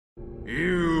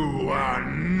You are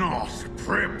not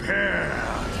prepared.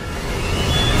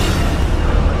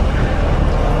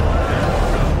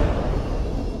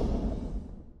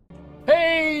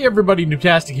 Hey everybody,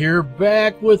 Noobtastic here,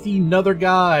 back with another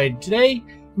guide. Today,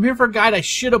 I'm here for a guide I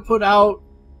should have put out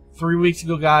 3 weeks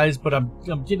ago, guys, but I'm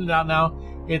getting it out now.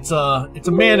 It's a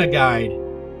mana guide.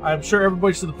 I'm sure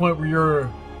everybody's to the point where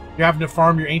you're having to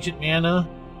farm your ancient mana,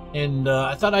 and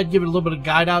I thought I'd give it a little bit of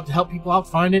guide out to help people out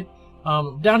find it.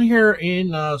 Down here in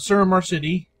Suramar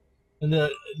City, in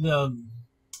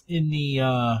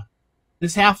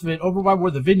this half of it, over by where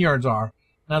the Vineyards are.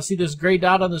 Now see this gray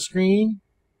dot on the screen?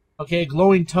 Okay,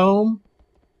 glowing tome.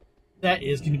 That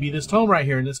is going to be this tome right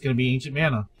here, and it's going to be ancient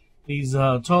mana. These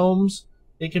tomes,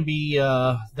 they can be,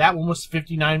 that one was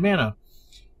 59 mana.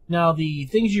 Now, the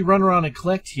things you run around and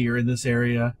collect here in this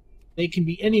area, they can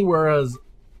be anywhere as,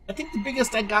 I think the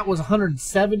biggest I got was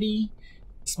 170.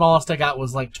 The smallest I got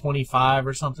was like 25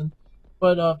 or something.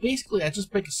 But basically, I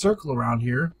just make a circle around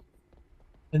here,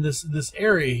 in this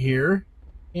area here,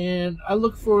 and I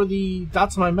look for the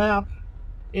dots on my map,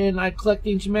 and I collect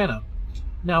ancient mana.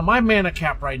 Now, my mana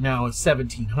cap right now is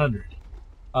 1,700.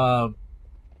 I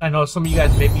know some of you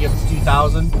guys may be up to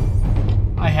 2,000.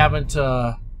 I haven't,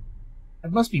 I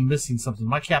must be missing something.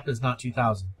 My cap is not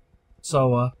 2,000.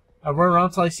 So, I run around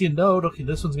until I see a node. Okay,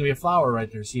 this one's going to be a flower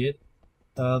right there. See it?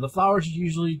 The flowers are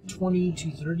usually 20 to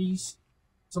 30s.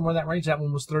 Somewhere in that range. That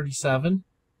one was 37.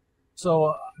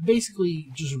 So, basically,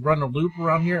 just run a loop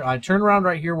around here. I turn around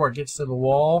right here where it gets to the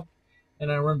wall.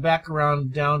 And I run back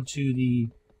around down to the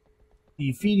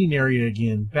feeding area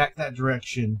again, back that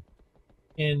direction,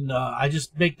 and I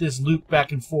just make this loop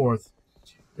back and forth.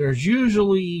 There's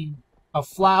usually a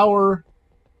flower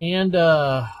and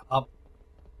a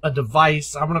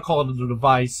device. I'm gonna call it a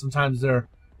device. Sometimes they're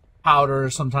powder,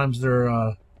 sometimes they're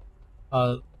a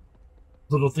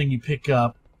little thing you pick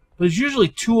up. There's usually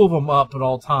two of them up at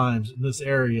all times in this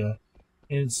area,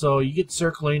 and so you get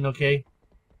circling. Okay.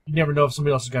 You never know if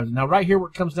somebody else has got it. Now, right here where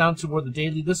it comes down to where the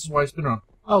daily, this is where I spin around.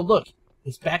 Oh, look.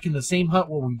 It's back in the same hut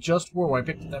where we just were, where I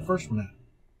picked up that first one at.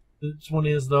 This one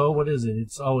is, though, what is it?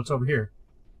 It's over here.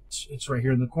 It's right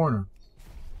here in the corner.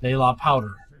 Laylaw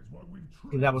powder.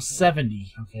 Okay, that was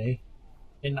 70, okay?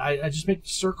 And I just make the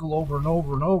circle over and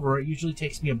over and over. It usually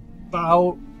takes me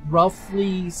about,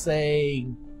 roughly, say,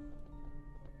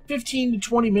 15 to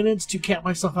 20 minutes to cap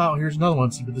myself out. Here's another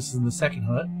one. See, but this is in the second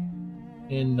hut.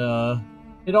 And,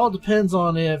 it all depends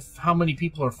on how many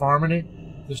people are farming it.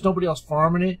 If there's nobody else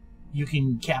farming it, you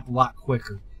can cap a lot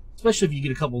quicker. Especially if you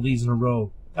get a couple of these in a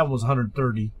row. That one was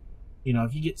 130. You know,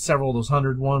 if you get several of those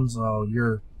 100 ones, oh,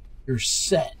 you're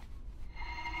set.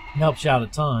 It helps you out a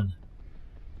ton.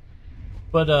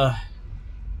 But I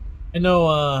know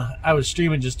I was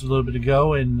streaming just a little bit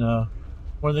ago, and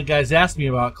one of the guys asked me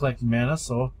about collecting mana,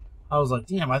 so I was like,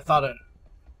 damn, I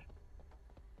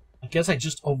guess I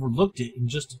just overlooked it and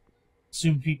just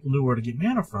assumed people knew where to get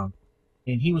mana from.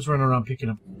 And he was running around picking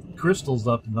up crystals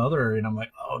up in the other area, and I'm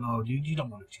like, oh no, dude, you don't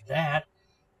want to do that.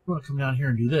 You want to come down here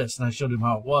and do this. And I showed him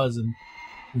how it was,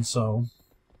 and so.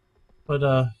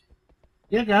 But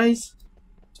yeah, guys,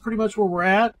 it's pretty much where we're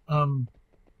at. So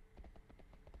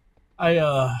I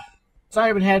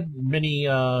haven't had many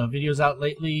videos out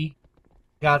lately.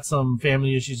 Got some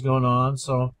family issues going on,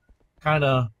 so kind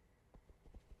of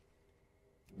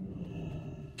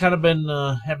been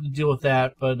having to deal with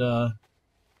that, but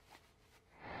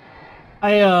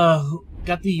I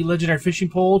got the legendary fishing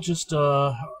pole, just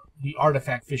the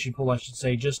artifact fishing pole, I should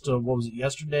say, just what was it,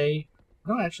 yesterday?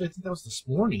 No, actually, I think that was this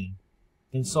morning.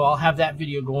 And so I'll have that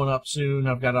video going up soon.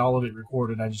 I've got all of it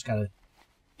recorded. I just gotta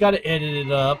edit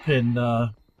it up and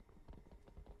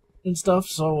stuff.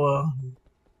 So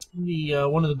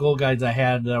one of the gold guides I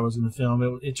had that I was going to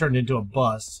film, it turned into a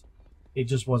bust. It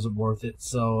just wasn't worth it.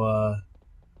 So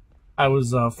I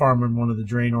was farming one of the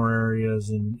Draenor areas,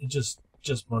 and it just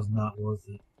was not worth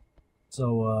it.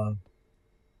 So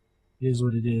it is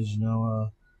what it is, you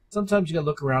know. Sometimes you gotta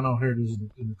look around. Oh, here it is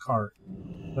in the cart.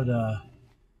 But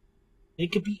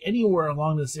it could be anywhere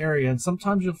along this area, and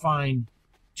sometimes you'll find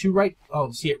two right.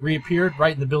 Oh, see, it reappeared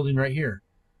right in the building right here.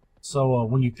 So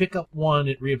when you pick up one,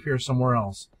 it reappears somewhere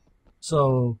else.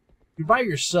 So if you're by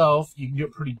yourself, you can do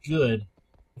it pretty good.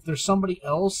 If there's somebody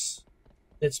else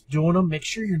that's doing them, make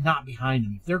sure you're not behind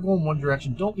them. If they're going one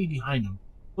direction, don't be behind them.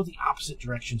 Go the opposite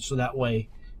direction, so that way,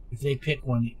 if they pick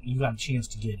one, you got a chance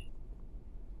to get it.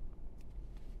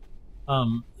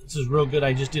 This is real good.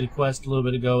 I just did a quest a little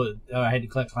bit ago. I had to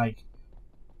collect like,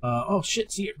 oh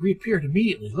shit! See, it reappeared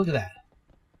immediately. Look at that.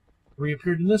 It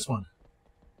reappeared in this one.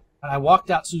 I walked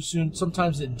out too soon.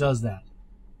 Sometimes it does that.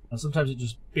 Sometimes it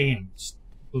just bam,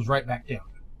 goes right back down.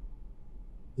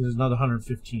 There's another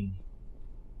 115.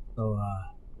 So,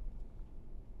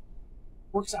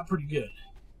 works out pretty good.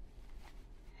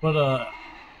 But,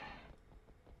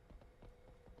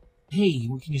 hey,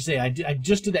 what can you say? I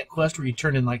just did that quest where you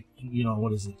turn in, like, you know,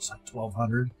 what is it? It's like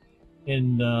 1,200.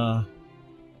 And,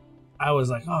 I was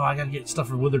like, oh, I gotta get stuff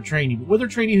for Wither Training. But Wither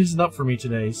Training isn't up for me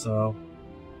today, so,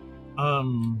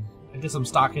 I guess I'm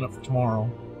stocking up for tomorrow.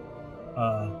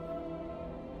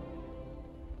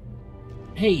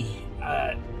 Hey,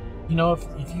 you know,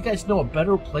 if you guys know a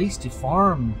better place to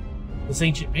farm this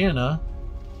ancient mana,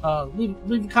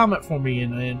 leave a comment for me,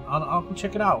 and I'll go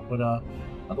check it out. But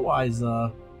otherwise,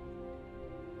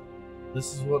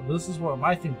 this is what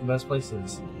I think the best place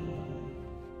is.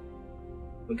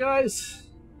 But guys,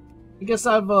 I guess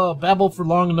I've babbled for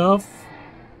long enough.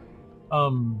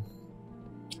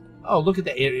 Oh, look at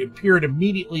that! It appeared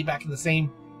immediately back in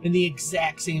the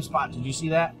exact same spot. Did you see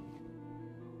that?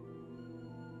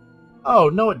 Oh,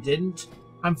 no it didn't.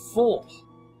 I'm full.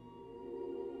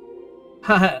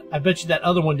 I bet you that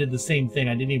other one did the same thing.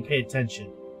 I didn't even pay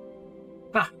attention.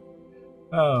 Ha!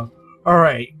 Oh,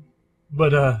 alright.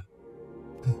 But,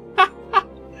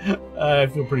 I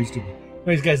feel pretty stupid.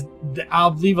 Anyways, guys,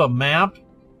 I'll leave a map.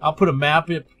 I'll put a map,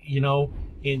 you know,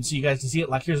 in so you guys can see it.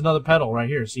 Like, here's another petal right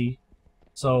here, see?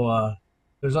 So,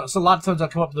 there's a lot of times I'll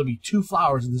come up, there'll be 2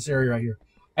 flowers in this area right here.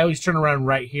 I always turn around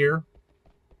right here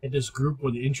at this group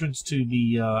with the entrance to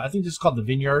the, I think this is called the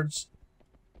Vineyards.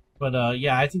 But,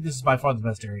 yeah, I think this is by far the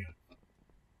best area.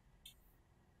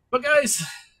 But, guys,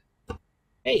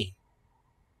 hey,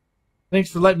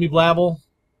 thanks for letting me blabble.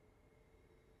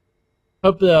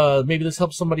 Hope, maybe this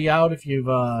helps somebody out if you're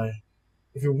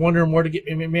wondering where to get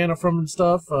mana from and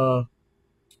stuff.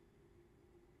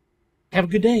 Have a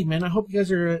good day, man. I hope you guys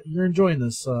you're enjoying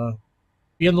this.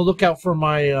 Be on the lookout for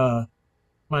my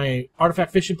my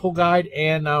artifact fishing pole guide,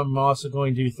 and I'm also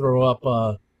going to throw up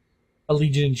a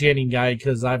Legion enchanting guide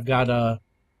because I've got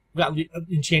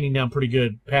enchanting down pretty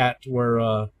good, Pat. Where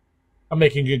I'm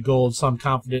making good gold, so I'm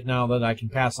confident now that I can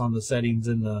pass on the settings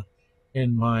in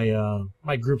my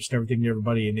my groups and everything to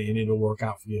everybody, and it'll work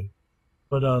out for you.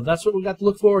 But that's what we got to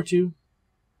look forward to.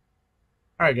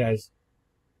 All right, guys,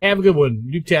 have a good one.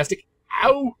 Noobtastic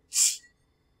out.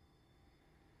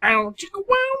 Ow, chicka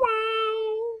wow wow.